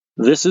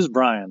This is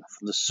Brian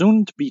from the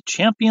soon-to-be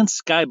champion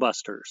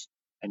Skybusters,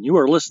 and you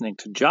are listening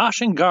to Josh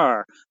and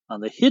Gar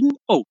on the Hidden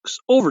Oaks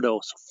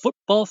Overdose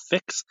Football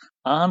Fix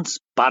on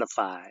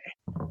Spotify.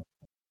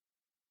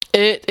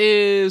 It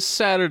is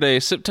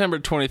Saturday, September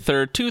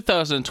 23rd,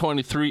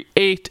 2023,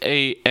 8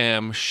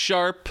 a.m.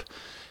 sharp.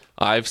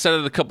 I've said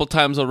it a couple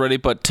times already,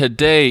 but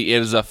today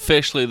is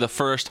officially the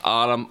first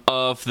autumn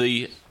of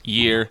the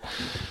year.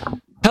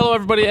 Hello,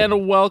 everybody,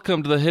 and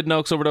welcome to the Hidden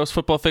Oaks Overdose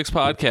Football Fix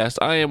podcast.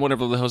 I am one of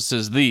the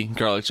hosts, the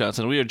Garlic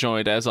Johnson. We are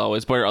joined, as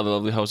always, by our other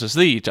lovely hosts,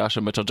 the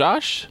Joshua Mitchell.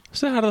 Josh,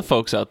 say hi to the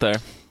folks out there.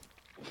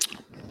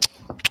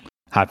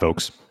 Hi,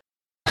 folks.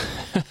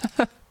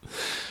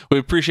 We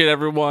appreciate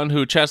everyone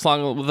who chats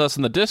along with us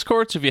in the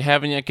Discord. So if you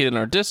haven't yet, get in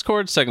our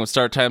Discord. Segment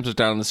start times are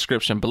down in the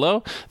description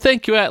below.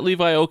 Thank you at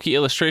Levi Oki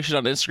Illustration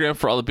on Instagram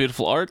for all the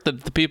beautiful art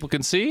that the people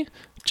can see.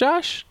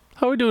 Josh,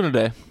 how are we doing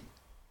today?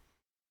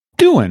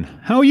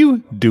 How are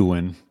you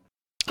doing?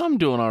 I'm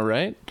doing all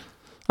right.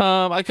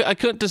 I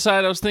couldn't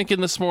decide. I was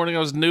thinking this morning, I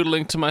was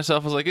noodling to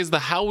myself. I was like, is the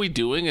how we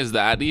doing, is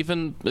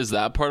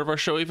that part of our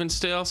show even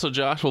stale? So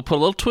Josh, we'll put a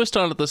little twist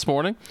on it this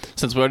morning,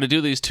 since we already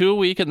do these 2 a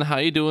week and the how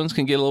you doings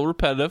can get a little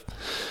repetitive.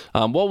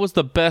 What was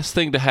the best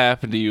thing to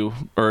happen to you,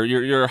 or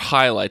your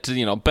highlight?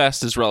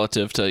 Best is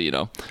relative to,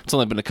 it's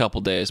only been a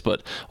couple days,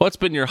 but what's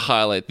been your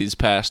highlight these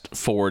past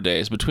 4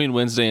 days between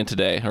Wednesday and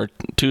today, or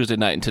Tuesday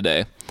night and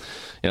today?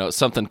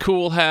 Something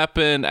cool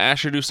happened,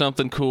 Asher do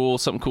something cool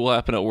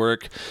happened at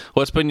work.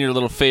 What's been your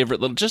little favorite,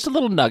 just a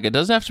little nugget?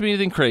 Doesn't have to be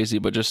anything crazy,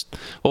 but just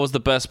what was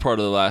the best part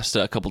of the last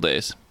couple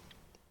days?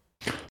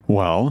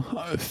 Well,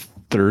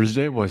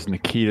 Thursday was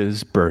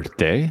Nikita's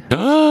birthday.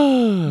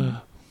 The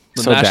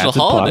so national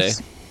holiday.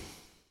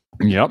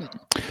 Yep.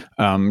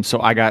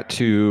 So I got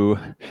to,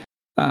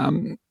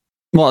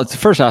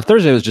 first off,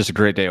 Thursday was just a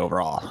great day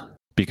overall.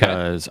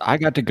 Because I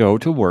got to go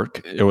to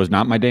work. It was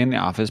not my day in the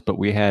office, but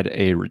we had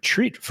a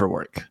retreat for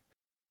work.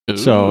 Ooh,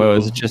 so it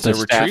was just a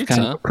staff retreat,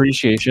 kind of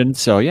appreciation.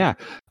 So yeah,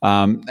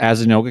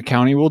 as Anoka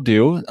County will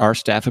do, our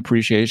staff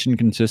appreciation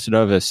consisted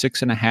of a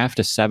 6.5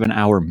 to 7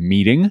 hour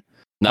meeting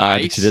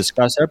nice. To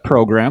discuss our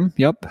program.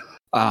 Yep.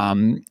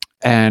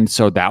 And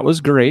so that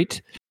was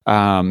great.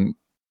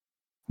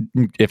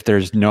 If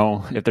there's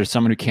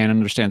someone who can't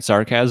understand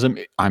sarcasm,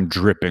 I'm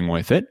dripping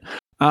with it.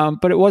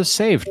 But it was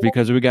saved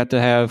because we got to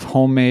have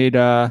homemade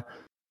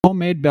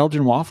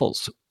Belgian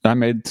waffles. I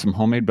made some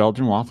homemade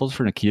Belgian waffles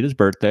for Nikita's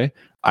birthday.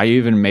 I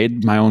even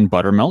made my own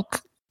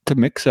buttermilk to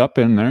mix up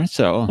in there.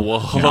 So,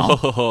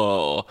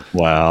 whoa,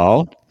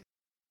 well,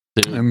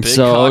 dude, big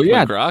cock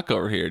McGrock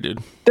over here, dude.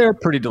 They're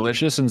pretty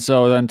delicious. And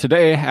so then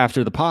today,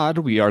 after the pod,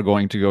 we are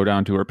going to go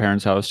down to her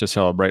parents' house to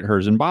celebrate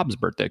hers and Bob's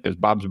birthday because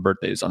Bob's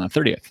birthday is on the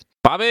 30th.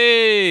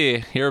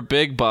 Bobby, you're a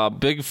big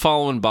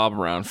following Bob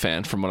around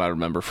fan from what I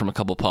remember from a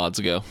couple pods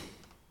ago.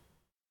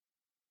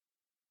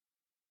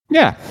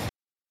 Yeah.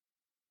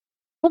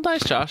 Well,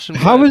 nice, Josh.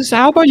 How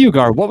about you,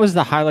 Gar? What was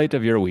the highlight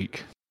of your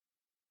week?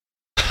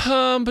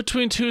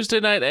 Between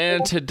Tuesday night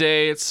and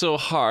today, it's so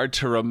hard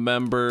to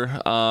remember.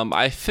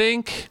 I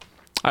think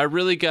I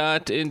really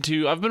got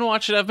into. I've been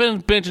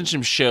binging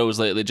some shows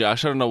lately,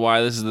 Josh. I don't know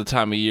why this is the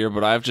time of year,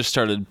 but I've just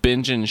started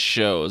binging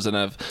shows, and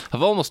I've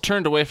almost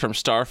turned away from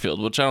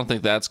Starfield, which I don't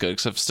think that's good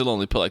because I've still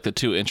only put like the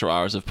 2 intro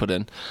hours I've put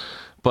in.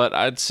 But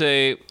I'd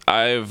say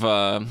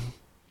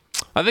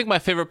I think my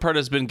favorite part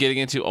has been getting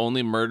into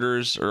Only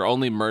Murders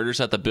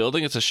at the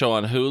Building. It's a show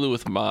on Hulu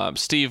with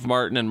Steve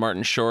Martin and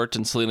Martin Short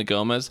and Selena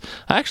Gomez.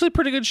 Actually, a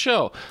pretty good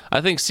show.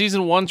 I think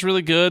season 1's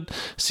really good.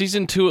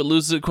 Season 2, it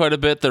loses it quite a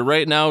bit. They're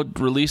right now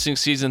releasing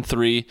season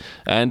 3,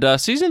 and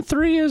season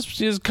 3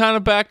 is kind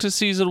of back to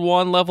season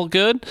 1 level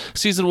good.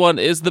 Season 1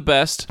 is the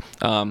best.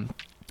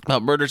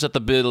 Murders at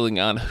the Building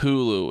on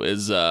Hulu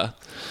is a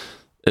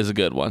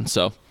good one.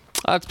 So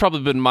that's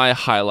probably been my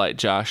highlight,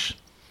 Josh.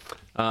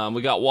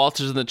 We got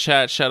Walters in the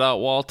chat. Shout out,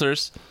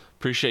 Walters.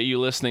 Appreciate you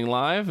listening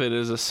live. It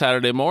is a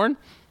Saturday morning.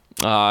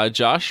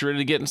 Josh, you ready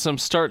to get in some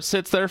start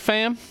sits there,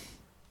 fam?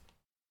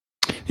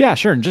 Yeah,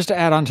 sure. And just to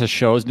add on to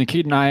shows,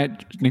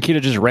 Nikita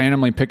just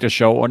randomly picked a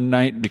show one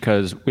night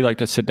because we like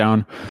to sit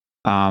down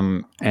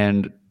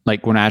and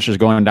like when Ash is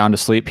going down to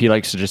sleep, he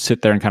likes to just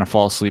sit there and kind of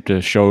fall asleep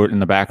to show it in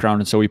the background.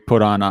 And so we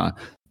put on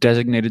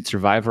Designated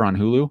Survivor on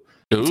Hulu. Ooh.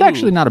 It's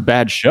actually not a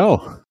bad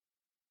show.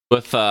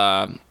 With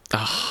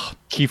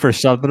Kiefer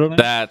Sutherland.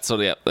 Yeah,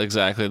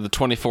 exactly. The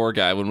 24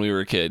 guy when we were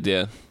a kid,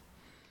 yeah.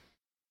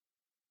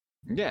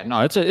 Yeah,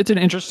 no, it's an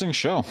interesting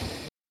show.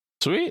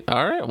 Sweet.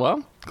 All right.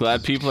 Well,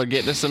 glad people are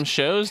getting to some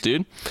shows,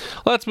 dude.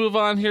 Let's move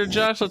on here,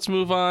 Josh. Let's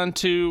move on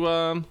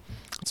to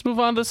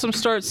some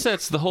start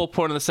sets. The whole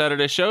point of the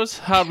Saturday shows.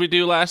 How'd we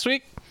do last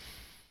week?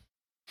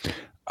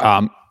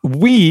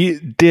 We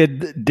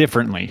did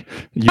differently.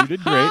 You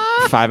did great.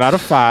 5 out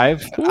of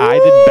 5. I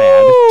did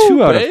bad.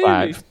 2 out of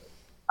 5.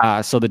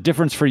 So the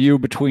difference for you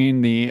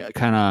between the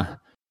kind of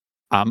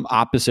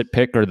opposite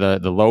pick or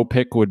the low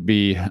pick would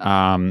be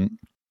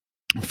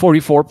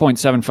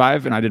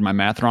 44.75, and I did my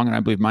math wrong, and I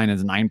believe mine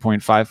is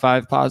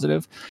 9.55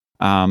 positive.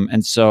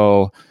 And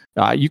so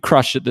You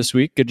crushed it this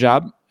week. Good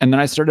job. And then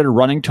I started a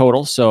running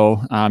total.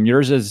 So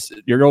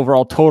your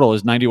overall total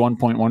is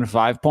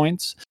 91.15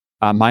 points.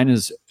 Mine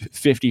is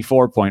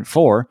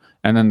 54.4.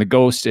 And then the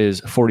ghost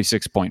is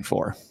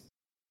 46.4.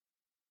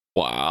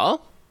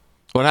 Wow.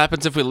 What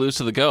happens if we lose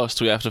to the ghost?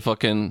 Do we have to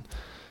fucking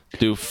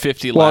do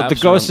 50 laps? Well, the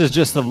ghost is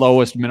just the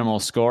lowest minimal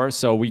score.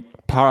 So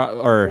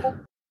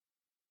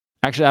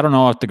actually, I don't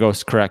know if the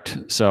ghost's correct,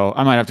 so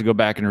I might have to go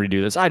back and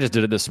redo this. I just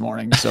did it this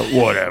morning, so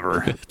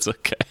whatever. It's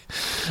okay.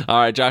 All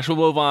right, Josh, we'll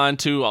move on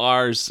to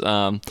ours.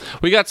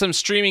 We got some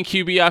streaming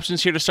QB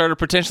options here to start, or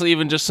potentially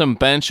even just some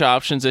bench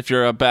options if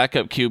you're a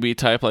backup QB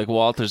type like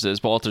Walters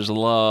is. Walters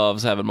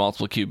loves having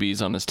multiple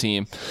QBs on his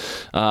team.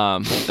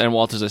 And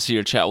Walters, I see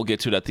your chat. We'll get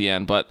to it at the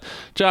end. But,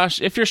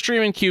 Josh, if you're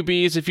streaming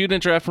QBs, if you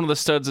didn't draft one of the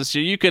studs this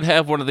year, you could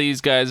have one of these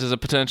guys as a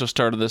potential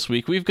starter this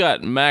week. We've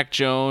got Mac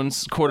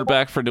Jones,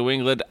 quarterback for New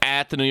England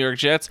at the New York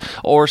Jets,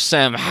 or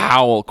Sam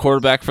Howell,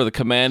 quarterback for the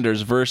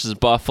Commanders versus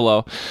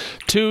Buffalo.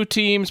 Two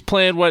teams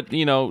playing what,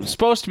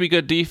 supposed to be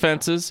good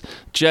defenses.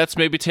 Jets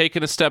maybe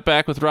taking a step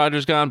back with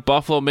Rodgers gone.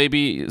 Buffalo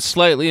maybe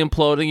slightly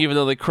imploding, even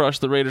though they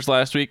crushed the Raiders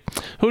last week.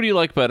 Who do you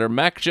like better,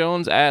 Mac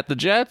Jones at the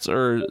Jets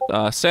or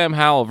Sam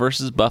Howell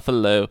versus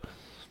Buffalo?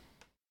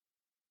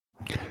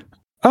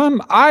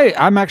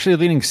 I'm actually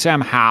leaning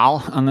Sam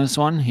Howell on this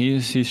one.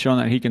 He's shown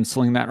that he can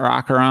sling that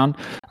rock around.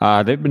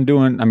 They've been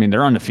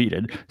they're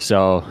undefeated,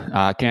 so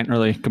can't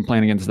really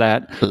complain against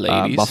that.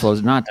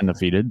 Buffalo's not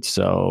undefeated,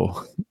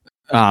 so.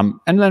 And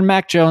then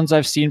Mac Jones,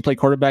 I've seen play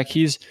quarterback.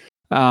 He's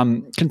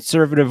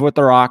conservative with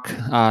the rock.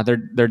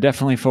 They're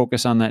definitely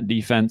focused on that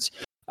defense.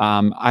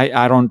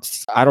 I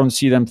don't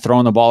see them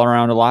throwing the ball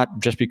around a lot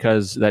just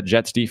because that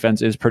Jets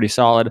defense is pretty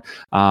solid.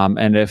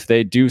 And if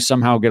they do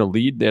somehow get a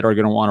lead, they are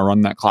going to want to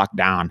run that clock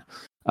down.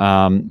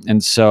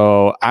 And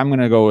so I'm going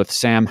to go with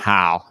Sam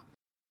Howell.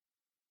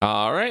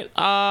 All right.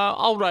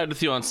 I'll ride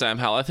with you on Sam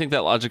Howell. I think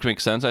that logic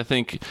makes sense. I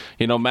think,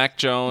 Mac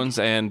Jones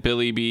and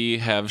Billy B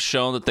have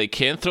shown that they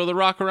can throw the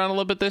rock around a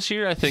little bit this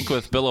year. I think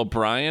with Bill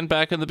O'Brien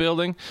back in the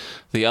building,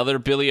 the other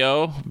Billy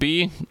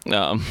O.B.,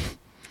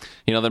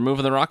 they're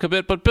moving the rock a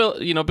bit, but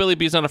Billy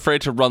B's not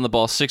afraid to run the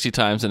ball 60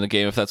 times in a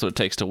game if that's what it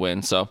takes to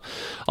win. So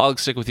I'll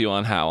stick with you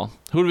on Howell.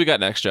 Who do we got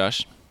next,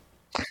 Josh?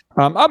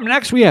 Up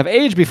next, we have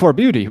age before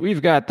beauty.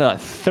 We've got the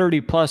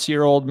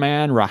 30-plus-year-old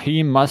man,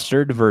 Raheem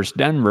Mostert versus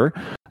Denver,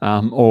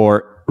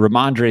 or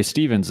Ramondre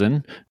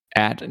Stevenson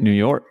at New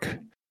York.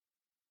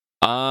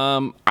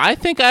 I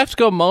think I have to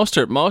go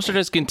Mostert. Mostert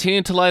has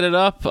continued to light it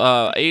up.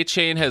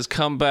 A-Chain has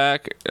come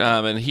back,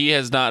 and he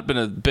has not been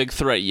a big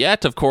threat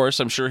yet, of course.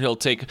 I'm sure he'll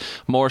take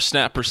more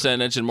snap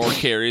percentage and more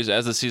carries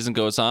as the season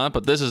goes on,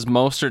 but this is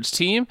Mostert's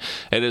team.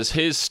 It is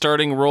his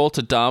starting role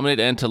to dominate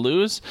and to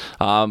lose.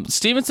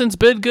 Stevenson's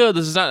been good.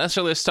 This is not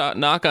necessarily a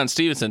knock on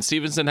Stevenson.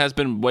 Stevenson has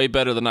been way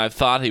better than I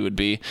thought he would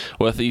be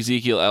with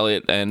Ezekiel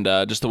Elliott and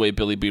just the way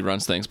Billy B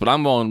runs things, but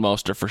I'm going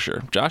Mostert for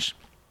sure. Josh?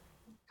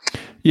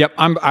 Yep,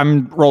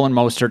 I'm rolling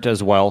Mostert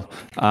as well.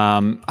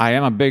 I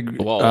am a big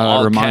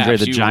Ramondre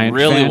the Giant fan. You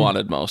really fan.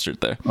 wanted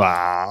Mostert there.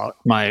 Wow,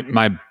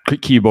 my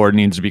keyboard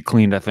needs to be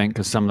cleaned, I think,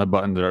 because some of the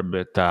buttons are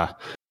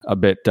a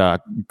bit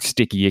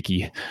sticky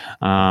icky.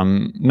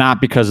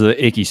 Not because of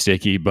the icky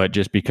sticky, but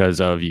just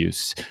because of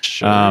use.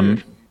 Sure.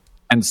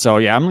 And so,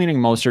 yeah, I'm leaning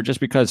Mostert just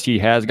because he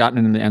has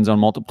gotten in the end zone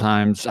multiple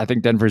times. I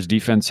think Denver's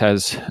defense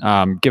has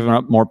given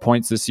up more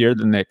points this year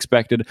than they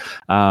expected.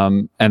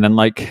 And then,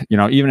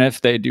 even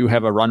if they do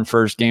have a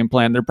run-first game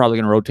plan, they're probably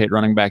going to rotate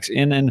running backs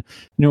in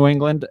New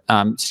England.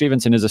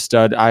 Stevenson is a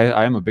stud.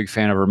 I am a big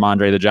fan of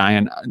Ramondre the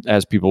Giant,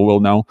 as people will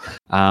know.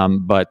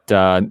 But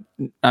I'm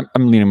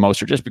leaning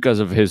Mostert just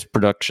because of his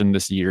production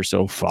this year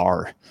so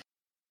far.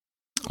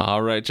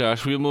 All right,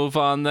 Josh, we'll move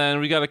on then.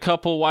 We got a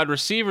couple wide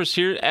receivers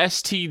here.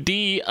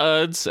 STD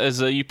UDS,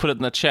 as you put it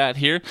in the chat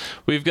here.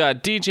 We've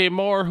got DJ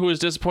Moore, who is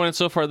disappointed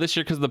so far this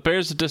year because the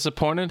Bears are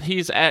disappointed.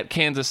 He's at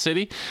Kansas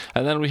City.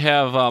 And then we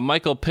have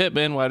Michael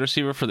Pittman, wide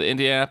receiver for the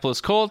Indianapolis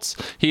Colts.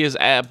 He is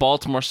at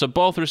Baltimore. So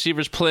both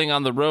receivers playing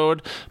on the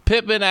road.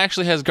 Pittman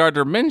actually has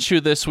Gardner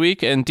Minshew this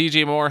week, and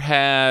DJ Moore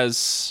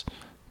has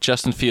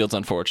Justin Fields,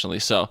 unfortunately.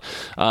 So,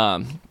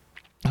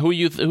 who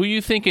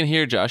you thinking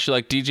here, Josh? You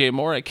like DJ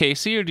Moore at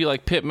KC, or do you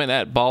like Pittman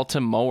at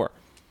Baltimore?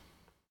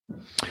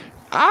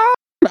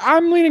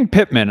 I'm leaning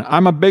Pittman.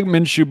 I'm a big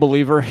Minshew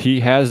believer. He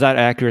has that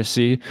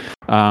accuracy.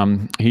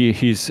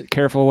 He's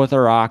careful with a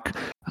rock.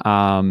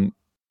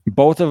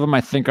 Both of them,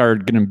 I think, are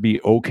going to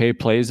be okay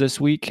plays this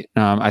week.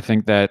 I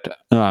think that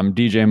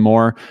DJ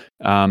Moore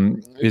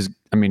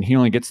he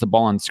only gets the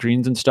ball on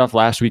screens and stuff.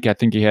 Last week, I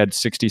think he had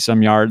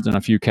 60-some yards and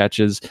a few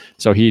catches,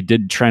 so he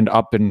did trend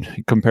up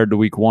compared to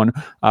week one.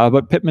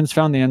 But Pittman's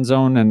found the end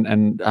zone,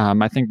 and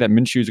I think that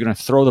Minshew is going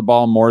to throw the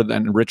ball more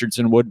than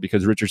Richardson would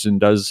because Richardson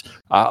does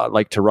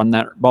like to run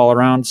that ball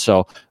around.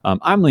 So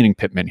I'm leaning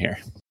Pittman here.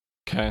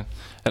 Okay.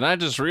 And I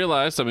just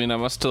realized, I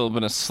must still have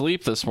been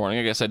asleep this morning.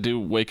 I guess I do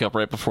wake up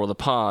right before the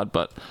pod,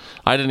 but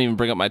I didn't even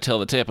bring up my tail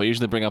of the tape. I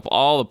usually bring up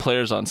all the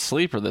players on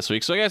Sleeper this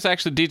week. So I guess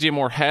actually DJ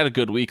Moore had a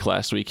good week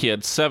last week. He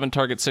had 7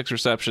 targets, 6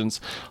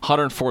 receptions,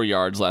 104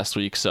 yards last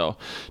week. So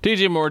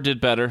DJ Moore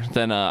did better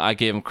than I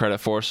gave him credit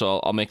for, so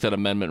I'll make that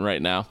amendment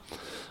right now.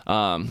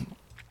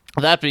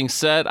 That being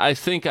said, I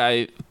think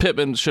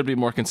Pittman should be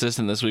more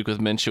consistent this week with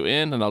Minshew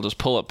in, and I'll just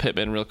pull up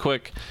Pittman real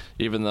quick,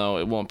 even though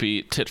it won't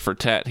be tit for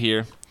tat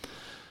here.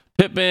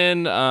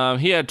 Pittman,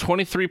 he had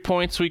 23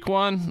 points week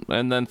 1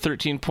 and then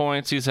 13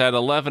 points. He's had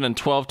 11 and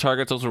 12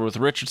 targets. Those were with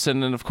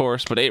Richardson in, of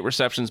course, but 8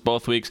 receptions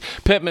both weeks.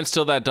 Pittman's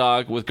still that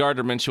dog. With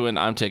Gardner Minshew in,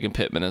 I'm taking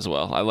Pittman as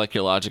well. I like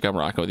your logic. I'm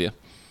rocking with you.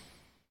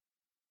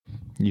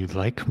 You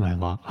like my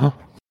law? Huh?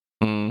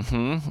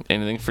 Mm-hmm.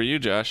 Anything for you,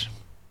 Josh?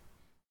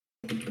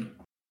 Dude,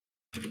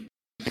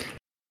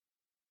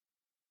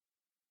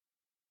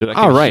 I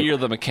can hear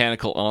the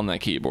mechanical on that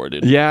keyboard,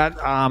 dude.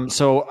 Yeah.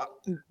 So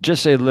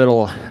just a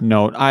little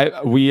note.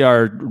 We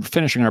are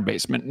finishing our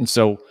basement, and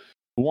so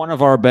one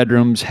of our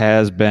bedrooms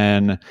has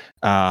been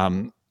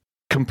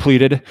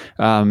completed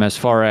as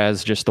far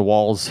as just the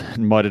walls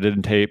mudded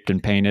and taped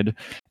and painted.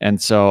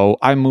 And so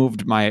I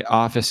moved my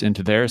office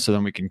into there so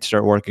then we can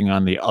start working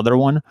on the other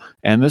one.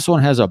 And this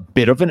one has a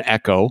bit of an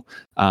echo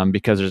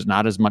because there's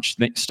not as much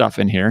stuff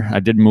in here. I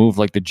did move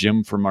like the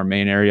gym from our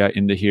main area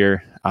into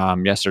here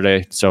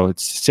yesterday. So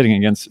it's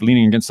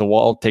leaning against the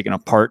wall, taken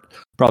apart,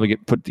 probably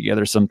get put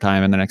together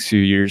sometime in the next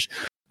few years.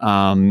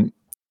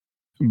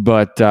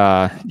 But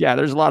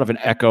there's a lot of an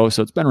echo,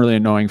 so it's been really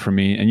annoying for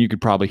me. And you could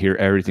probably hear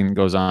everything that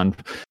goes on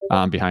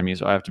behind me,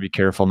 so I have to be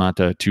careful not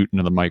to toot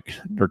into the mic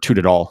or toot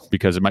at all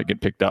because it might get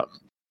picked up.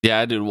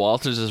 Yeah, dude.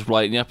 Walters is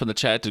writing up in the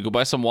chat to go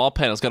buy some wall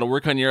panels. Got to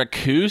work on your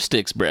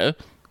acoustics, bro.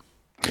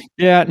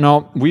 Yeah,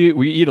 no, we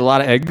eat a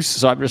lot of eggs,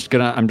 so I'm just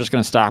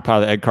gonna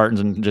stockpile the egg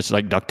cartons and just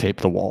like duct tape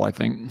the wall, I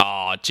think.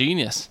 Oh,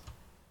 genius.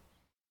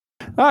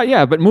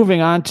 But moving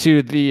on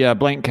to the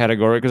blank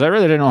category, because I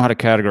really didn't know how to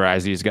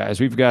categorize these guys.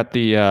 We've got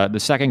the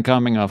second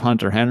coming of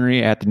Hunter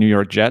Henry at the New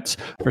York Jets.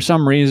 For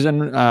some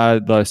reason,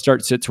 the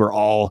start sits were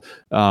all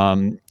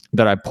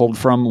that I pulled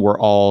from were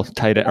all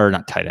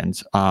not tight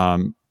ends,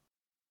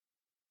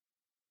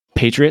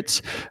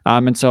 Patriots.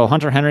 And so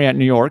Hunter Henry at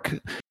New York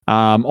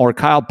or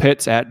Kyle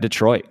Pitts at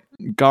Detroit.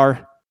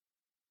 Gar,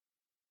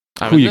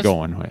 who you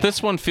going with?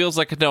 This one feels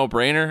like a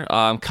no-brainer.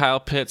 Kyle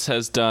Pitts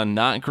has done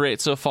not great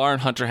so far,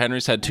 and Hunter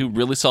Henry's had 2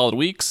 really solid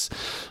weeks.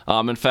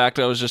 In fact,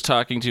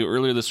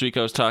 earlier this week,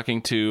 I was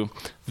talking to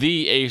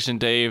the Asian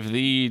Dave,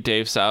 the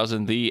Dave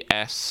Sousen, the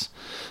S.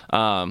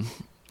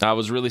 I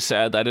was really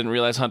sad that I didn't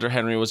realize Hunter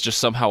Henry was just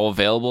somehow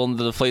available in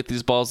the Deflate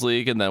These Balls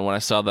league, and then when I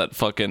saw that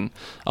fucking,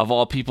 of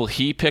all people,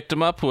 he picked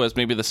him up, who has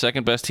maybe the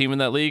second best team in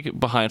that league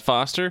behind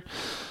Foster.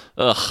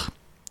 Ugh.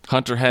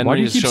 Hunter Henry. Why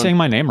do you keep saying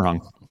my name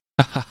wrong?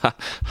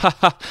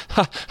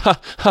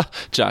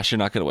 Josh, you're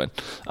not gonna win.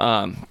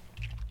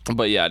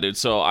 But yeah, dude.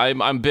 So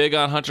I'm big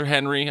on Hunter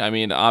Henry. I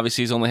mean,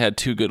 obviously he's only had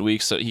 2 good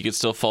weeks, so he could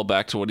still fall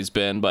back to what he's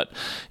been. But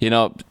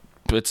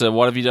it's a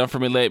what have you done for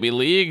me lately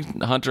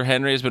league. Hunter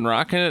Henry has been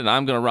rocking it, and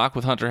I'm gonna rock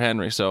with Hunter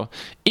Henry. So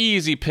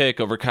easy pick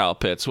over Kyle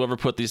Pitts. Whoever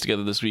put these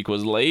together this week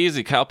was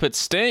lazy. Kyle Pitts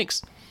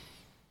stinks.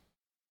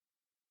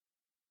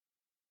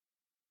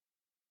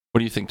 What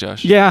do you think,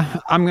 Josh?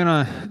 Yeah, I'm going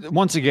to,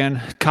 once again,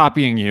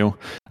 copying you.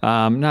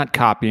 Not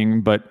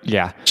copying, but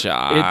yeah.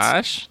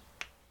 Josh?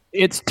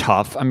 It's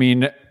tough. I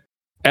mean,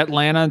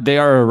 Atlanta, they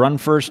are a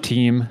run-first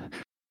team.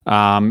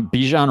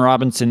 Bijan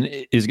Robinson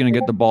is going to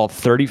get the ball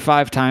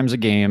 35 times a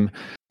game.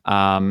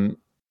 And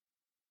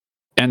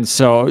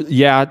so,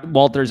 yeah,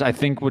 Walters, I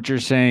think what you're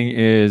saying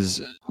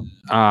is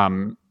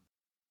the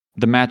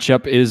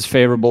matchup is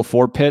favorable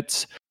for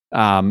Pitts.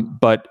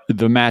 But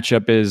the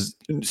matchup is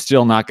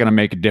still not going to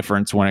make a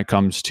difference when it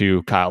comes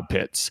to Kyle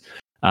Pitts.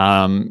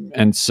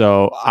 And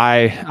so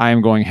I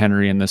am going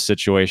Henry in this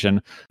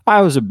situation.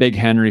 I was a big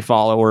Henry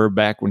follower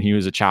back when he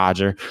was a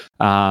Charger.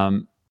 I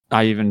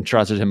even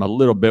trusted him a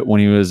little bit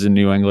when he was in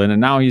New England, and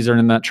now he's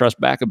earning that trust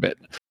back a bit.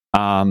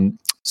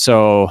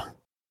 So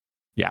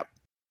yeah.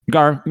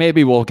 Gar,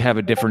 maybe we'll have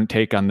a different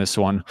take on this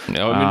one.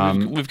 No, I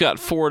mean, we've got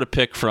 4 to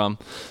pick from.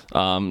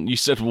 You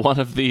said one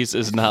of these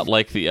is not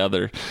like the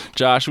other.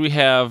 Josh, we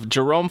have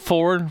Jerome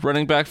Ford,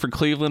 running back for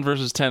Cleveland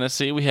versus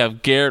Tennessee. We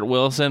have Garrett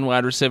Wilson,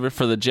 wide receiver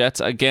for the Jets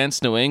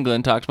against New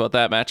England. Talked about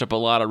that matchup a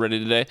lot already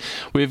today.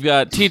 We've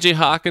got TJ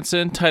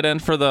Hawkinson, tight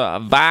end for the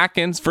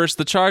Vikings versus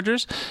the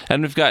Chargers.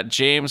 And we've got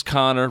James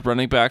Conner,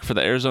 running back for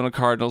the Arizona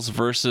Cardinals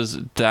versus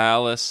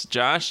Dallas.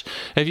 Josh,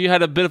 if you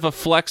had a bit of a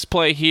flex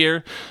play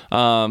here,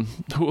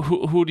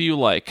 who do you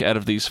like out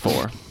of these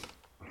 4?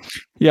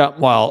 Yeah,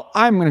 well,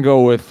 I'm going to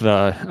go with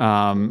the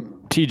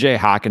TJ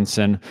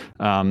Hawkinson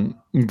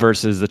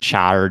versus the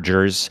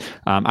Chargers.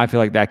 I feel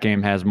like that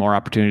game has more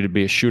opportunity to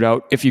be a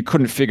shootout. If you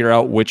couldn't figure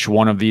out which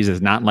one of these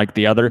is not like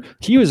the other,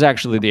 he was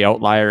actually the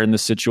outlier in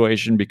this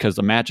situation because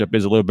the matchup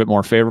is a little bit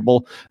more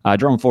favorable.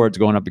 Jerome Ford's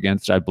going up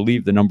against, I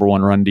believe, the number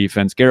one run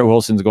defense. Garrett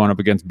Wilson's going up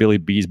against Billy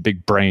B's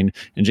big brain,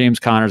 and James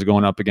Conner's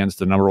going up against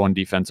the number one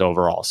defense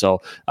overall.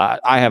 So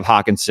I have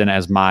Hawkinson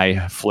as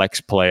my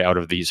flex play out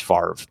of these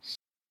five.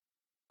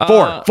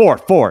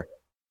 Four.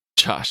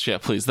 Josh, yeah,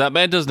 please. That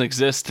man doesn't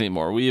exist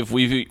anymore.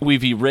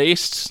 We've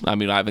erased. I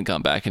mean, I haven't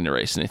gone back and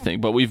erased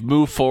anything, but we've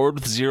moved forward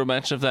with zero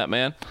mention of that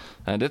man.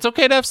 And it's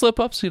okay to have slip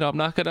ups. I'm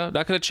not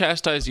gonna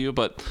chastise you,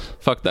 but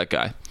fuck that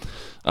guy.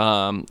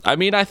 I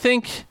mean, I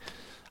think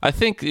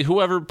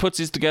whoever puts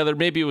these together,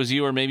 maybe it was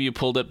you or maybe you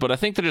pulled it, but I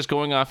think they're just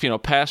going off,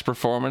 past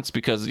performance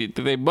because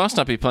they must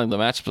not be playing the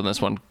matchups on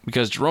this one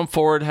because Jerome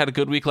Ford had a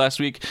good week last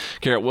week.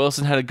 Garrett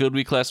Wilson had a good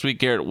week last week.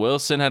 Garrett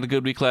Wilson had a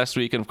good week last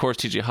week. And, of course,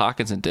 TJ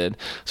Hawkinson did.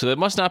 So they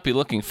must not be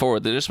looking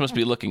forward. They just must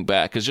be looking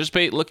back because just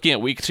looking at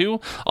week 2,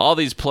 all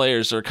these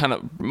players are kind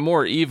of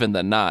more even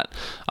than not.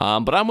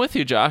 But I'm with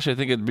you, Josh. I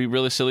think it'd be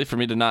really silly for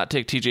me to not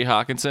take TJ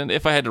Hawkinson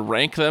if I had to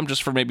rank them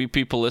just for maybe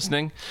people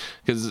listening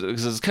because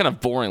it's kind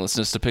of boring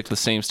listeners to pick the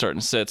same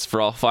starting sits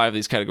for all 5 of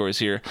these categories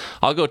here.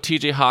 I'll go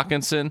TJ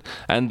Hawkinson,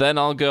 and then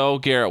I'll go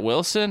Garrett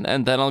Wilson,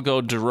 and then I'll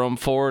go Jerome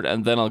Ford,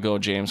 and then I'll go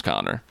James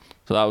Conner.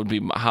 So that would be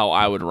how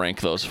I would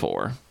rank those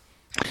 4.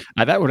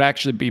 That would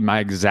actually be my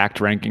exact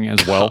ranking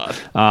as well,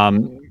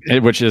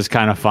 which is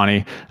kind of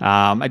funny.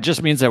 It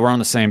just means that we're on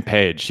the same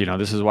page.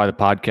 This is why the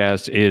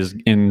podcast is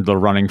in the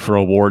running for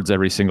awards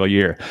every single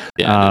year.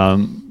 Yeah,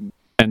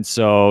 and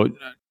so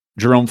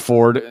Jerome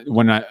Ford,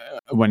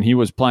 when he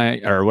was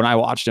playing, or when I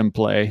watched him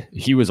play,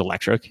 he was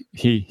electric.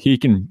 He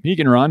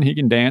can run, he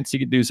can dance, he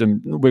can do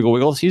some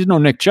wiggles. He's no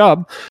Nick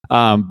Chubb,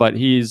 but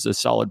he's a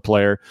solid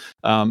player.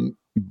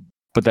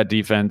 But that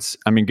defense,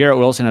 I mean, Garrett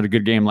Wilson had a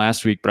good game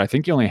last week, but I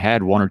think he only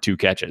had 1 or 2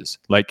 catches.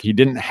 Like he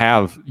didn't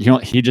have,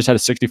 he just had a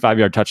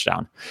 65-yard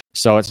touchdown.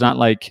 So it's not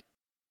like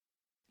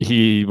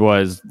he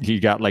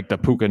got like the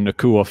Puka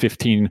Nacua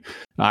 15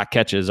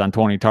 catches on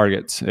 20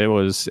 targets. It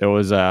was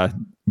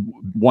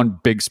one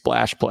big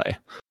splash play.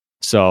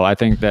 So I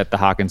think that the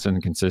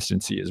Hawkinson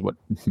consistency is what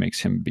makes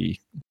him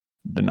be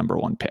the number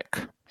 1 pick.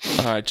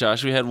 All right,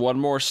 Josh, we had one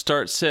more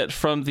start sit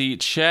from the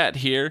chat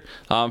here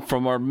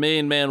from our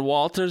main man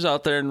Walters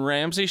out there in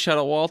Ramsey. Shout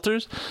out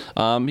Walters.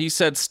 He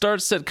said,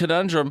 start sit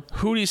conundrum,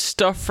 Hooties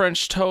stuffed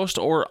French toast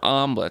or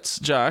omelets?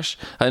 Josh,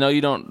 I know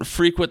you don't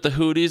frequent the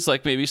Hooties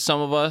like maybe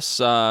some of us,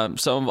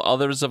 some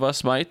others of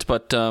us might,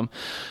 but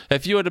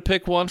if you had to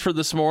pick one for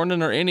this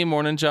morning or any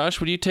morning, Josh,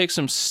 would you take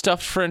some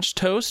stuffed French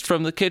toast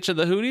from the kitchen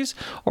of the Hooties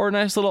or a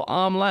nice little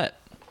omelet?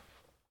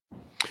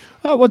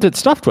 What's it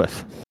stuffed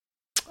with?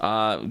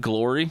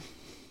 Glory.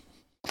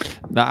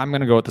 No, I'm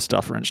going to go with the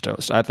stuffed French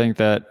toast. I think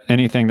that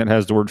anything that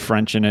has the word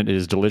French in it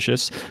is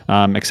delicious,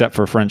 except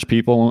for French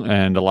people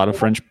and a lot of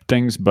French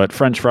things. But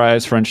French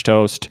fries, French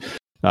toast,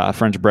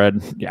 French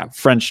bread. Yeah,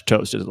 French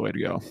toast is the way to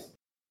go.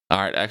 All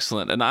right,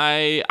 excellent. And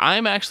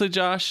I'm actually,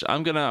 Josh,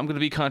 I'm gonna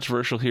be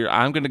controversial here.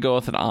 I'm gonna go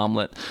with an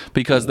omelet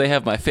because they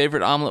have my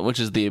favorite omelet, which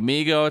is the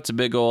Amigo. It's a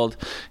big old,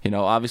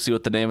 obviously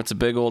with the name, it's a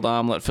big old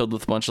omelet filled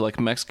with a bunch of like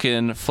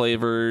Mexican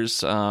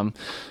flavors,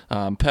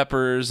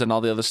 peppers, and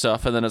all the other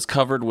stuff, and then it's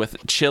covered with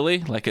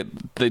chili.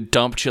 They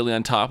dump chili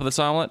on top of this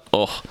omelet.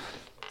 Oh,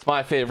 it's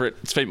my favorite.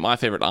 It's my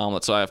favorite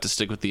omelet, so I have to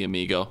stick with the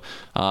Amigo.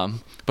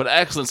 But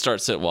excellent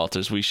start sit,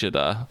 Walters. We should,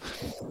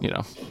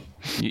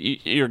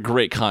 You're a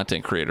great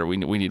content creator. We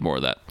need more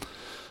of that.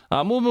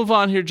 We'll move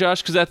on here,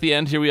 Josh, because at the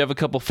end here we have a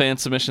couple fan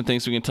submission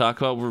things we can talk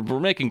about.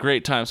 We're making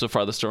great time so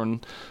far this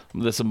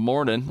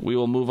morning. We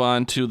will move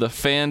on to the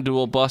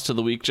FanDuel Bust of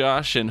the Week,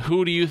 Josh. And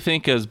who do you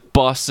think is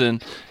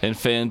busting in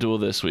FanDuel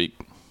this week?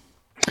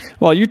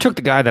 Well, you took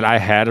the guy that I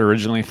had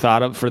originally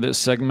thought of for this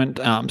segment,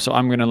 so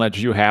I'm going to let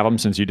you have him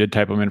since you did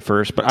type him in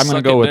first. But I'm going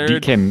to go with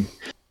DK.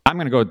 I'm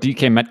going to go with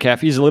DK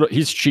Metcalf.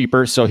 He's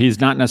cheaper, so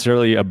he's not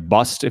necessarily a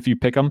bust if you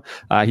pick him.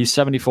 He's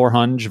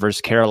 7,400 versus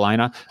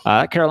Carolina.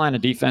 Carolina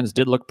defense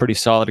did look pretty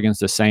solid against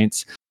the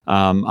Saints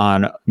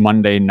on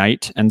Monday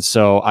night, and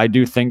so I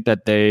do think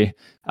that DK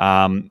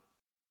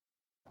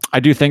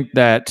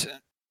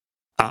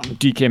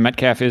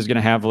Metcalf is going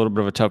to have a little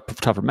bit of a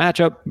tougher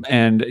matchup,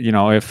 and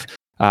if.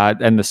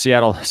 And the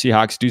Seattle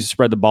Seahawks do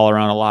spread the ball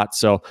around a lot.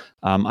 So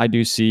I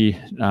do see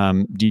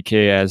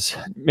DK as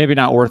maybe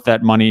not worth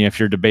that money if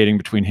you're debating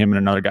between him and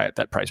another guy at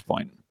that price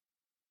point.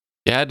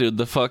 Yeah, dude,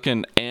 the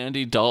fucking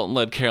Andy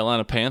Dalton-led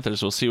Carolina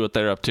Panthers. We'll see what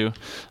they're up to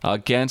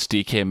against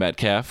DK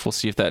Metcalf. We'll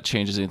see if that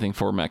changes anything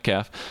for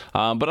Metcalf.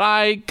 But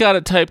I got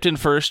it typed in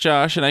first,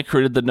 Josh, and I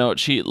created the note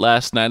sheet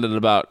last night at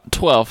about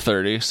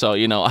 12:30. So,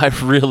 I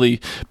really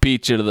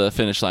beat you to the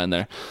finish line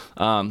there.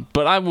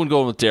 But I would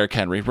go with Derrick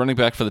Henry, running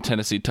back for the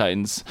Tennessee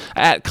Titans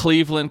at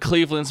Cleveland.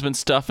 Cleveland's been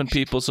stuffing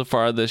people so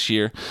far this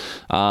year.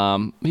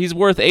 He's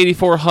worth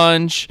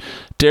 8,400.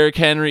 Derrick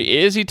Henry,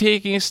 is he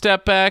taking a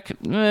step back?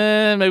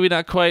 Maybe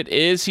not quite.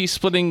 Is he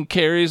splitting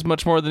carries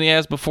much more than he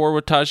has before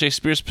with Tajay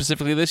Spears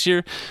specifically this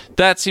year?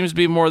 That seems to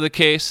be more the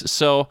case.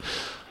 So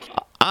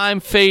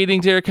I'm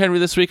fading Derrick Henry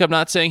this week. I'm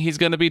not saying he's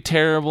going to be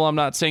terrible. I'm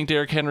not saying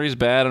Derrick Henry's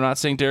bad. I'm not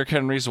saying Derrick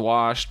Henry's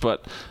washed.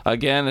 But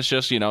again, it's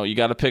just, you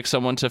got to pick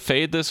someone to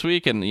fade this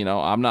week. And,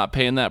 I'm not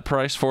paying that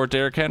price for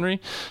Derrick Henry.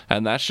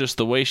 And that's just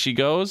the way she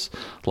goes.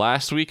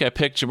 Last week, I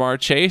picked Jamar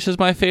Chase as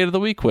my fade of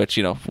the week, which,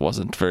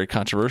 wasn't very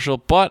controversial.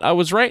 But I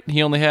was right.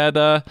 He only had,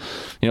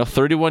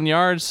 31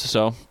 yards.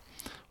 So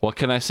what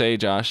can I say,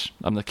 Josh?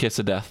 I'm the kiss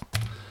of death.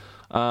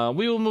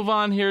 We will move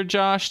on here,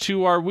 Josh,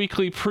 to our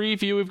weekly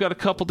preview. We've got a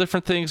couple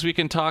different things we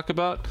can talk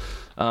about.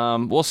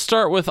 We'll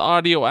start with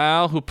Audio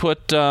Al, who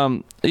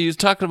he's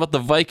talking about the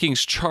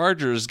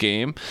Vikings-Chargers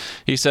game.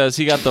 He says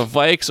he got the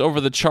Vikes over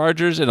the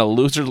Chargers in a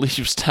loser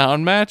leaves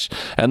town match,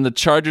 and the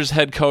Chargers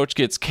head coach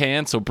gets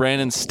canned, so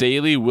Brandon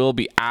Staley will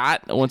be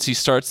once he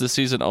starts the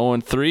season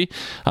 0-3.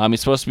 He's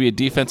supposed to be a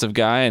defensive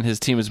guy, and his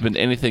team has been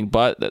anything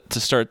but to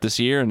start this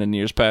year and in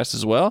years past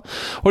as well.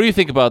 What do you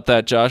think about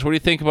that, Josh? What do you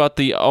think about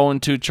the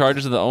 0-2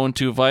 Chargers and the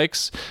 0-2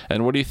 Vikes,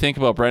 and what do you think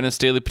about Brandon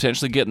Staley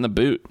potentially getting the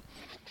boot?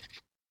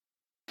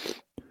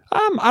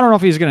 I don't know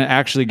if he's going to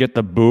actually get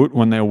the boot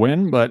when they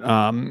win, but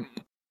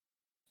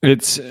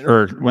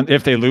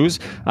if they lose.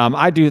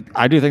 I do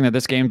think that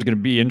this game is going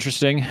to be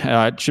interesting.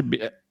 It should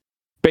be,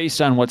 based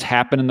on what's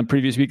happened in the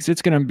previous weeks,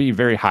 it's going to be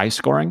very high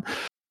scoring.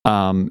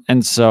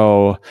 And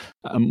so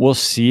we'll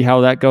see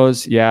how that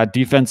goes. Yeah,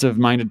 defensive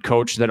minded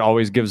coach that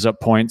always gives up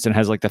points and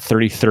has like the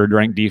 33rd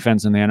ranked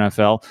defense in the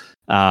NFL.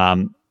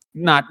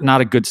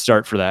 Not a good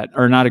start for that,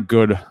 or not a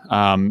good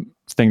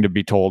thing to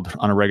be told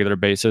on a regular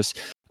basis.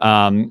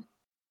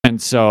 And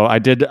so I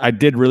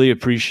did really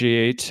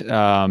appreciate,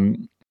 I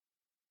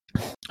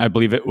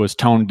believe it was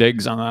Tone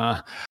Diggs on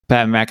the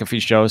Pat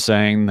McAfee show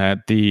saying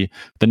that the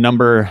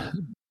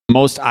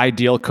most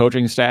ideal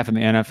coaching staff in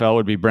the NFL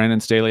would be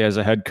Brandon Staley as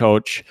a head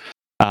coach.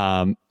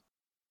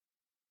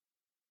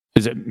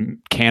 Is it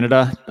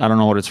Canada? I don't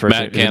know what it's first.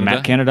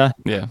 Matt Canada?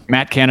 Yeah.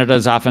 Matt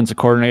Canada's offensive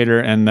coordinator,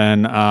 and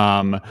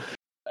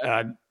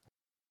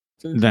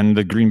then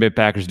the Green Bay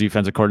Packers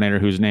defensive coordinator,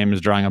 whose name is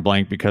drawing a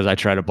blank because I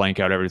try to blank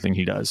out everything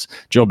he does,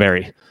 Joe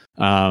Barry.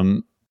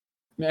 And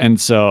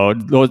so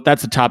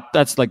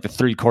that's like the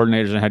three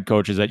coordinators and head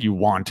coaches that you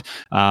want.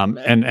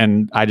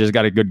 And I just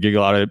got a good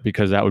giggle out of it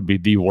because that would be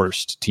the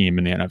worst team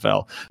in the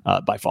NFL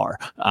by far.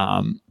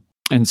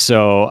 And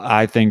so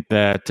I think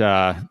that's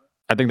an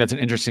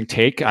interesting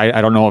take.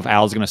 I don't know if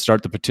Al's going to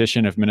start the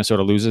petition if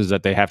Minnesota loses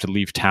that they have to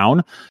leave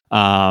town.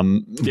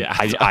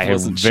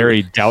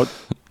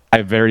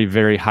 I very,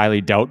 very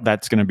highly doubt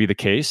that's going to be the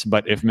case.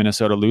 But if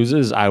Minnesota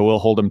loses, I will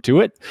hold them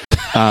to it.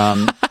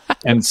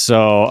 And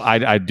so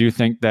I do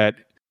think that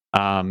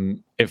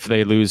if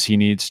they lose, he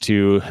needs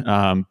to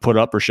put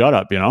up or shut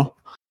up, Yeah,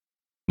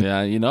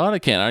 I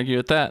can't argue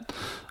with that.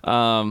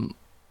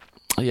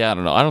 Yeah, I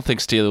don't know. I don't think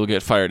Staley will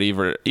get fired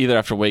either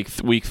after week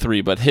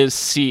 3, but his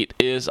seat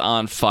is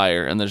on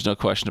fire, and there's no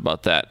question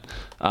about that.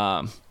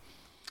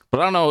 But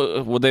I don't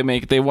know,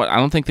 I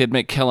don't think they'd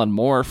make Kellen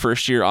Moore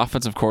first-year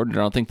offensive coordinator.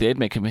 I don't think they'd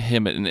make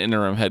him an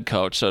interim head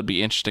coach, so it'd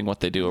be interesting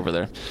what they do over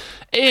there.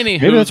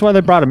 Anywho, maybe that's why they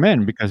brought him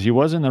in, because he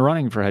was in the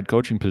running for head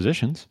coaching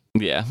positions.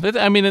 Yeah,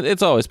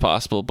 it's always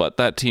possible, but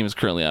that team is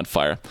currently on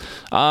fire.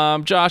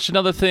 Josh,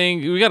 another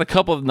thing, we got a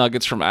couple of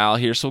nuggets from Al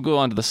here, so we'll go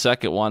on to the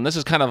second one. This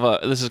is kind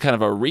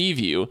of a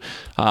review,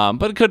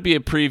 but it could be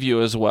a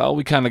preview as well.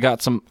 We kind of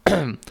got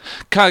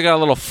a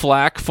little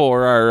flack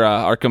for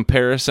our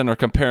comparison or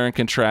compare and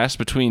contrast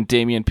between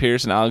Dameon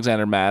Pierce and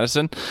Alexander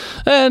Mattison,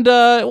 and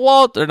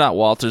not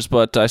Walters,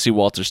 but I see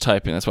Walters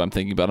typing. That's why I'm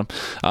thinking about him.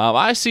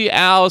 I see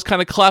Al is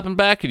kind of clapping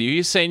back at you.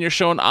 He's saying you're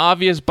showing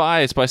obvious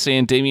bias by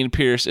saying Dameon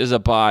Pierce is a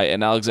buy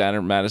and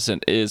Alexander Mattison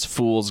is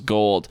fool's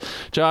gold.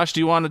 Josh, do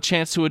you want a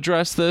chance to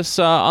address this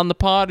on the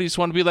pod? Or you just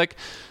want to be like,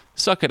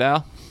 suck it,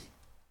 Al?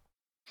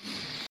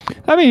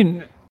 I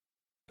mean,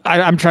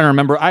 I'm trying to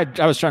remember. I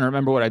was trying to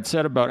remember what I'd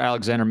said about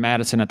Alexander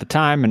Mattison at the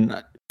time,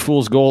 and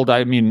fool's gold.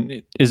 I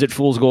mean, is it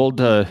fool's gold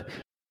to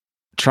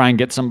try and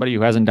get somebody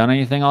who hasn't done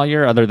anything all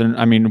year? Other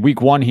than,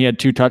 week 1 he had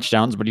 2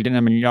 touchdowns, but he didn't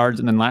have any yards,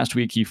 and then last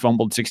week he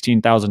fumbled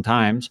 16,000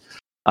 times.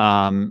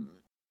 And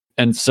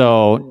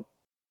so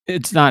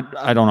it's not,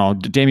 I don't know,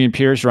 Dameon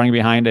Pierce running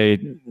behind a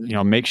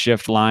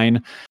makeshift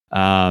line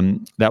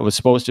that was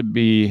supposed to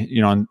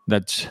be,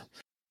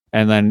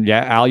 and then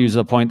Al used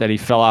the point that he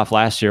fell off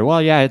last year.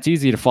 Well, yeah, it's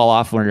easy to fall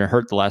off when you're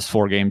hurt the last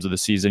 4 games of the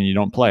season, you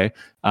don't play.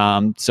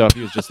 So if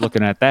he was just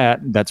looking at that,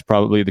 that's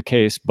probably the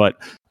case.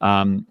 But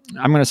I'm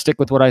going to stick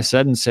with what I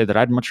said and say that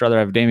I'd much rather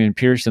have Dameon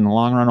Pierce in the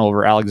long run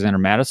over Alexander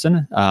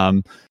Mattison.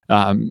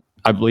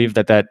 I believe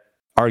that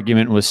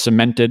argument was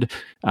cemented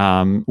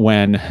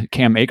when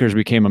Cam Akers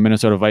became a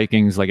Minnesota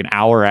Vikings like an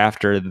hour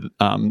after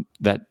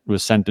that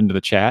was sent into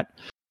the chat.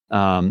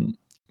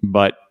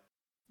 But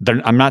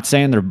I'm not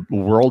saying they're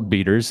world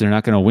beaters. They're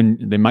not going to win.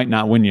 They might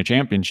not win you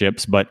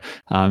championships, but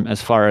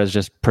as far as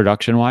just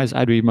production wise,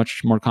 I'd be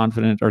much more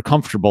confident or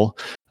comfortable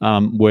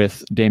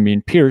with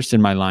Dameon Pierce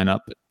in my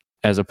lineup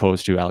as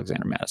opposed to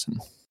Alexander Mattison.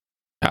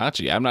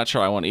 Gotcha. I'm not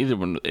sure I want either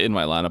one in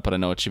my lineup, but I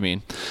know what you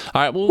mean.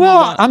 All right.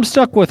 Well, I'm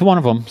stuck with one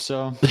of them,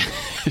 so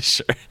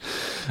sure.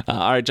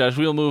 All right, Josh.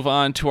 We'll move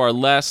on to our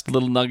last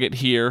little nugget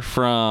here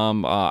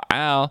from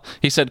Al.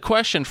 He said,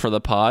 "Question for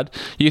the pod: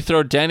 You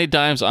throw Danny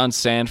Dimes on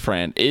San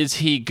Fran. Is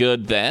he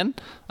good then?"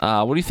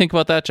 What do you think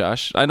about that,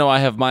 Josh? I know I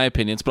have my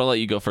opinions, but I'll let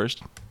you go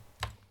first.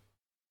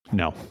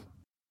 No.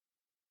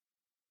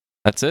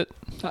 That's it.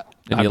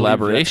 Any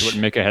elaboration? That's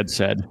what Micah had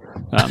said.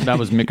 That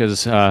was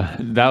Micah's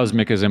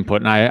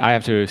input, and I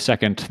have to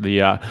second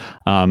the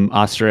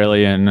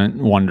Australian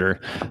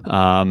wonder.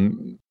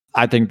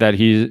 I think that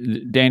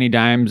Danny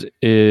Dimes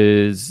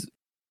is.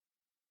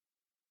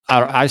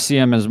 I see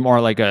him as more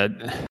like a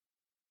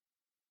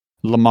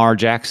Lamar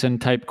Jackson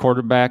type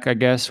quarterback, I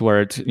guess,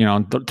 where it's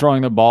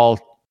throwing the ball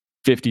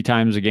 50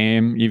 times a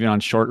game, even on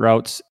short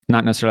routes,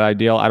 not necessarily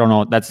ideal. I don't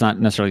know. That's not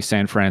necessarily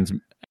San Fran's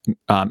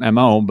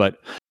MO, but.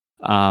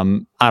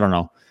 I don't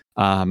know.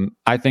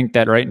 I think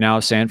that right now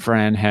San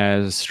Fran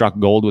has struck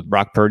gold with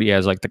Brock Purdy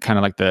as like the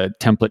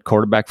template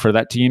quarterback for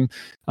that team.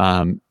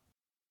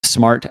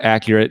 Smart,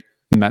 accurate,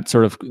 and that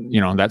sort of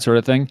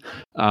thing.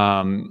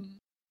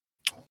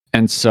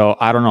 And so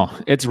I don't know.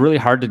 It's really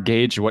hard to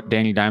gauge what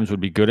Danny Dimes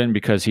would be good in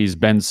because he's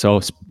been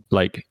so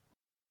like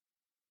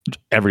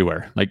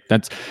everywhere. Like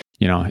that's,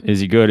 is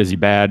he good? Is he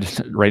bad?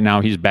 Right now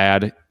he's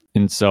bad.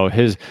 And so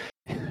his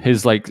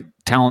like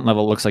talent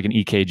level looks like an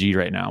EKG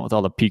right now with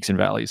all the peaks and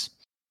valleys.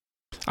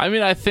 I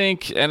mean, I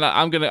think, and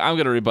I'm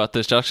gonna rebut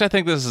this, Josh. I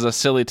think this is a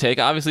silly take.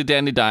 Obviously,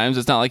 Danny Dimes,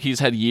 it's not like he's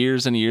had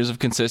years and years of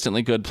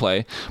consistently good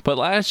play. But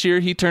last year,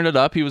 he turned it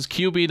up. He was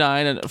QB9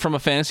 and from a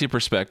fantasy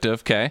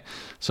perspective, okay?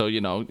 So,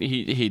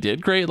 he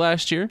did great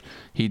last year.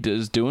 He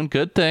is doing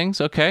good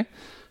things, okay?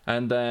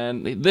 And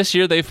then this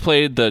year, they've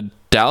played the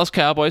Dallas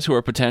Cowboys, who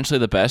are potentially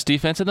the best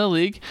defense in the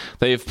league.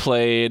 They've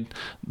played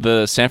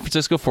the San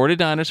Francisco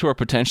 49ers, who are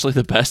potentially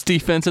the best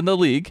defense in the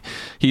league.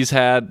 He's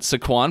had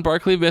Saquon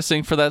Barkley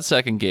missing for that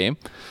second game.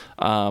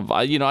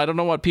 I don't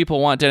know what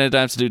people want Danny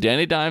Dimes to do.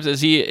 Danny Dimes,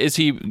 is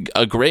he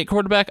a great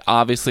quarterback?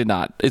 Obviously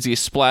not. Is he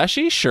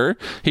splashy? Sure.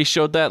 He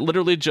showed that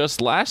literally just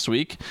last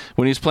week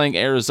when he was playing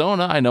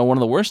Arizona. I know one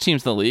of the worst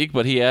teams in the league,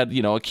 but he had,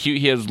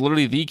 he has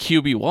literally the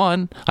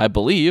QB1, I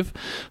believe.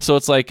 So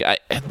it's like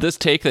this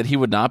take that he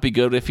would not be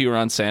good if he were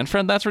on San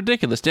Fran, that's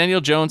ridiculous.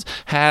 Daniel Jones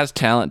has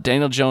talent.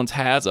 Daniel Jones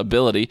has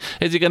ability.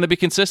 Is he going to be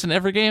consistent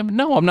every game?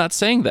 No, I'm not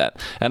saying that.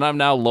 And I'm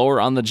now lower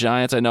on the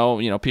Giants. I know,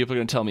 people are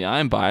going to tell me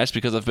I'm biased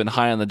because I've been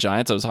high on the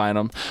Giants. I was high on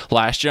them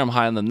last year. I'm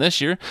high on them this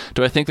year.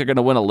 Do I think they're going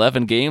to win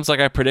 11 games like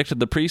I predicted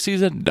the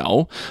preseason?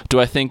 No. Do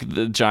I think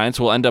the Giants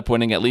will end up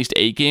winning at least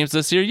 8 games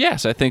this year?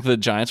 Yes. I think the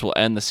Giants will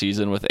end the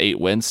season with 8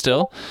 wins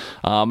still.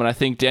 And I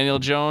think Daniel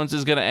Jones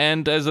is going to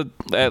end as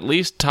at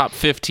least top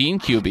 15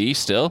 QB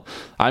still.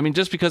 I mean,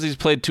 just because he's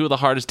played 2 of the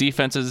hardest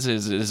defenses,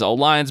 his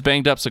O-line's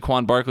banged up,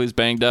 Saquon Barkley's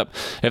banged up.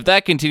 If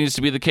that continues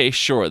to be the case,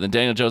 sure, then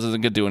Daniel Jones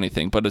isn't going to do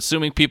anything. But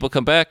assuming people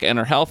come back and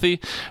are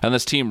healthy and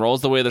this team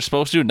rolls the way they're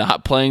supposed to,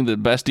 not playing the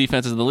best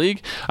defenses in the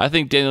league, I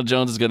think Daniel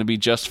Jones is going to be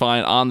just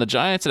fine on the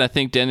Giants, and I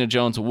think Daniel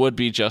Jones would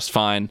be just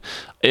fine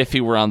if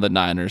he were on the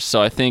Niners.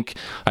 So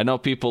I know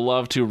people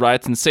love to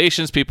ride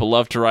sensations, people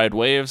love to ride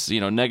waves.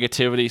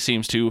 Negativity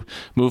seems to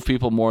move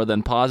people more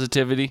than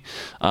positivity.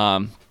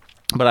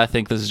 But I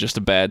think this is just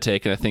a bad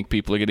take, and I think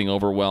people are getting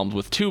overwhelmed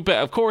with 2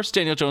 bad. Of course,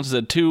 Daniel Jones has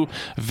had 2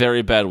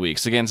 very bad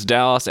weeks against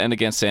Dallas and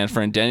against San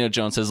Fran. Daniel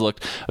Jones has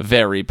looked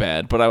very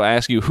bad. But I will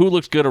ask you, who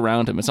looked good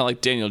around him? It's not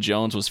like Daniel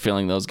Jones was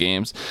filling those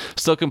games.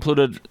 Still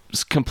completed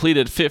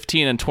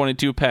 15 and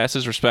 22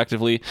 passes,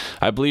 respectively.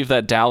 I believe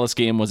that Dallas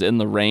game was in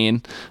the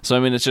rain. So,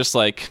 I mean, it's just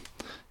like,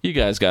 you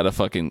guys got to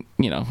fucking,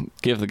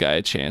 give the guy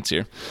a chance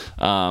here.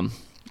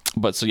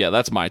 But so, yeah,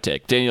 that's my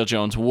take. Daniel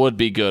Jones would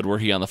be good were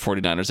he on the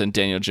 49ers, and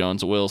Daniel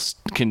Jones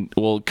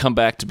will come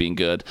back to being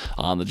good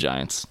on the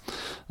Giants.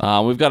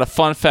 We've got a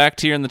fun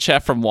fact here in the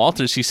chat from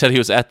Walters. He said he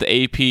was at the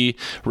AP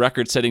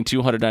record-setting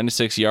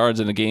 296 yards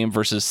in a game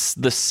versus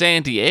the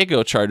San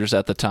Diego Chargers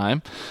at the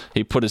time.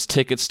 He put his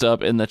ticket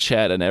stub in the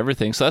chat and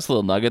everything. So that's a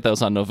little nugget. That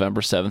was on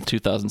November 7th,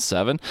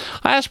 2007.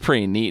 That's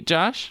pretty neat,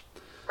 Josh.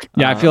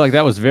 Yeah, I feel like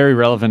that was very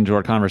relevant to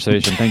our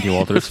conversation. Thank you,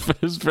 Walters.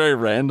 It's very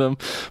random,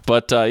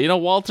 but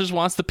Walters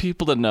wants the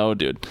people to know,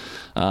 dude.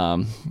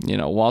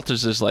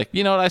 Walters is like,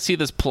 I see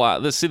this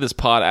pod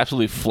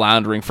absolutely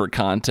floundering for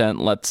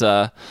content. Let's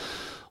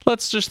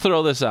just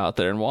throw this out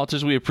there. And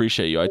Walters, we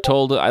appreciate you.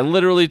 I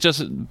literally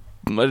just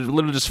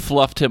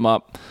fluffed him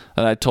up,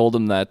 and I told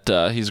him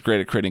that he's great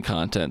at creating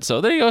content.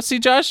 So there you go. See,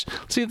 Josh?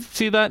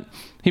 See that?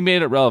 he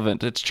made it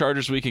relevant. It's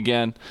Chargers week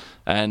again,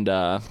 and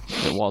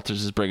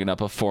Walters is bringing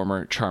up a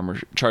former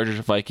Chargers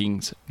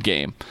Vikings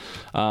game.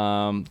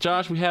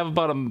 Josh, we have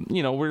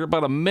we're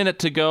about a minute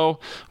to go.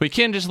 We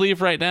can just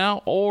leave right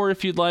now, or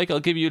if you'd like, I'll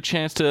give you a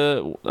chance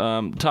to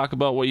talk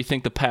about what you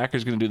think the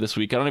Packers are going to do this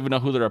week. I don't even know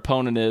who their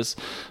opponent is,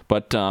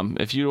 but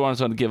if you want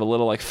to give a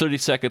little 30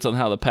 seconds on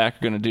how the Packers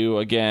are going to do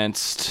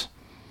against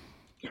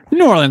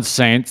New Orleans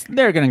Saints,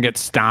 they're going to get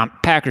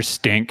stomped. Packers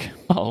stink.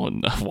 Oh,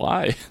 no.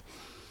 Why?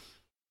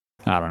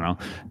 I don't know.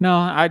 No,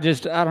 I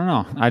don't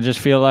know. I just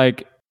feel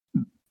like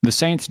the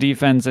Saints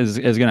defense is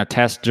going to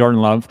test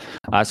Jordan Love.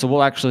 So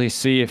we'll actually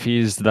see if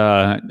he's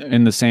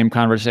in the same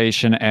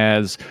conversation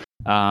as,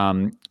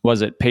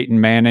 was it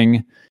Peyton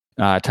Manning,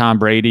 Tom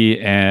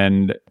Brady,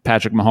 and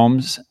Patrick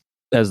Mahomes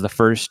as the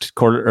first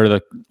quarter or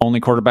the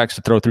only quarterbacks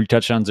to throw 3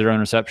 touchdowns, 0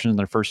 interceptions in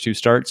their first 2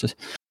 starts,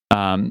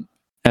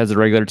 as a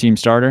regular team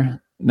starter.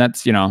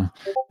 That's,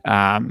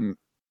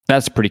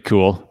 that's pretty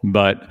cool,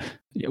 but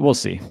we'll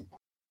see.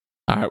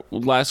 All right,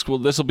 this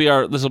will be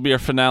our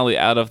finale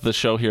out of the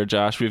show here,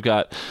 Josh. We've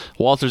got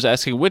Walters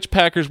asking, which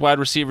Packers wide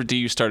receiver do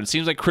you start? It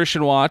seems like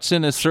Christian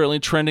Watson is certainly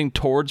trending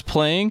towards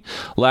playing.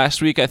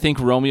 Last week, I think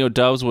Romeo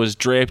Doubs was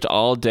draped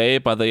all day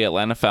by the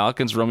Atlanta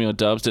Falcons. Romeo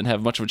Doubs didn't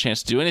have much of a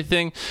chance to do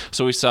anything,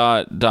 so we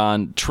saw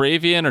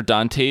Dontavian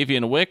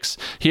Wicks.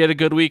 He had a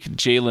good week.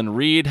 Jalen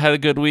Reed had a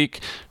good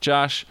week.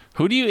 Josh,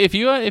 who do you, if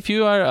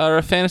you are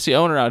a fantasy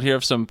owner out here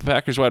of some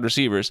Packers wide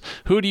receivers,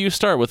 who do you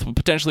start with?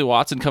 Potentially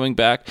Watson coming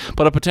back,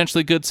 but a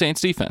potentially good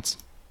Saints defense.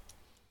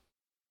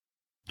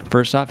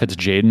 First off, it's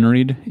Jaden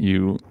Reed,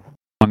 you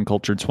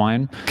uncultured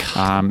swine.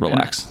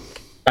 Relax.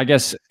 I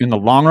guess in the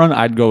long run,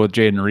 I'd go with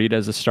Jaden Reed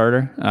as a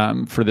starter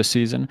for this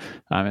season.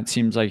 It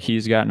seems like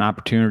he's got an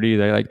opportunity.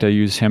 They like to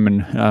use him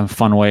in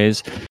fun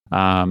ways.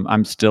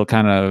 I'm still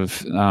kind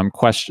of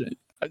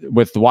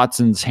with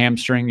Watson's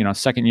hamstring,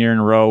 second year in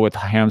a row with a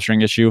hamstring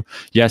issue.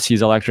 Yes,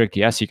 he's electric.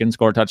 Yes, he can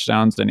score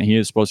touchdowns, and he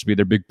is supposed to be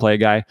their big play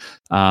guy.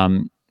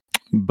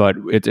 But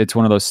it's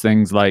one of those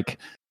things like,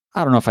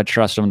 I don't know if I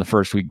trust him the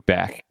first week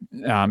back.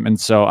 And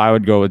so I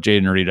would go with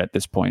Jaden Reed at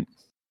this point.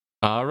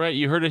 All right,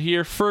 you heard it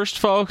here first,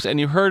 folks, and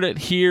you heard it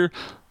here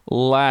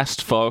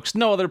last, folks.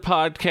 No other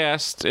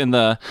podcast in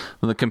the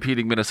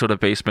competing Minnesota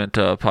basement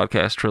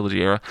podcast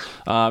trilogy era.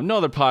 No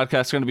other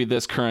podcast is going to be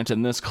this current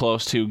and this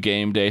close to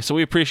game day. So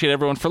we appreciate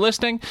everyone for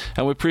listening,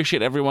 and we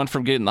appreciate everyone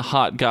for getting the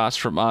hot goss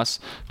from us.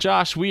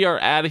 Josh, we are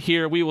out of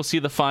here. We will see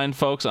the fine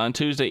folks on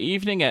Tuesday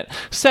evening at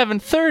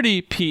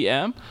 7:30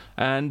 p.m.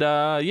 And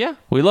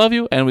we love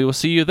you, and we will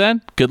see you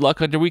then. Good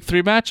luck on your week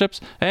 3 matchups,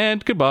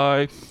 and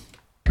goodbye.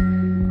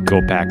 Go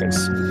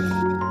Packers.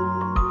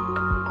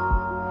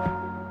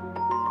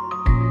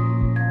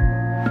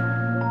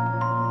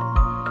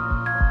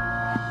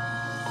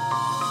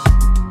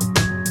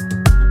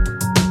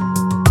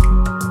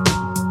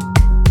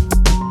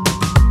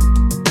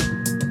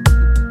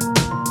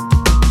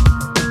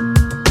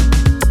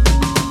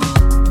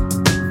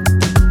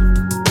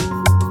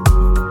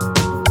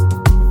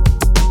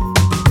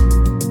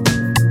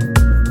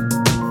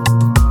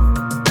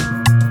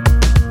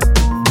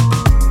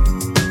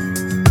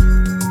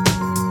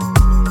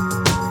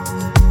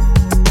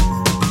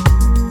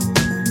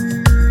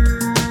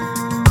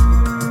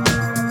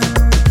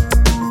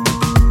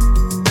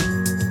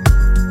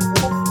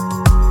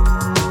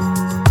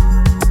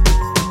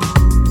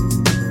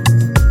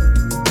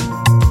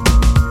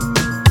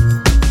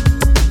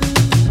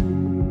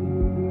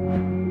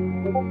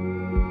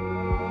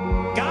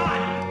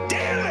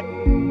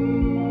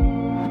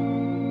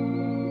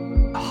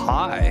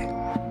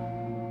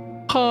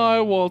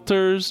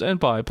 Walters and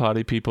bye,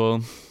 potty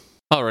people.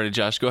 Alrighty,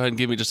 Josh, go ahead and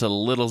give me just a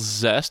little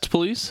zest,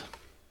 please.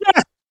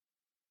 Yeah.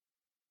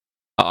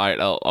 Alright,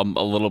 a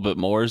little bit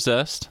more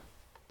zest.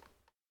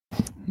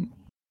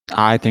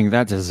 I think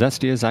that's as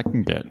zesty as I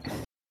can get.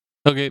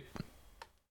 Okay.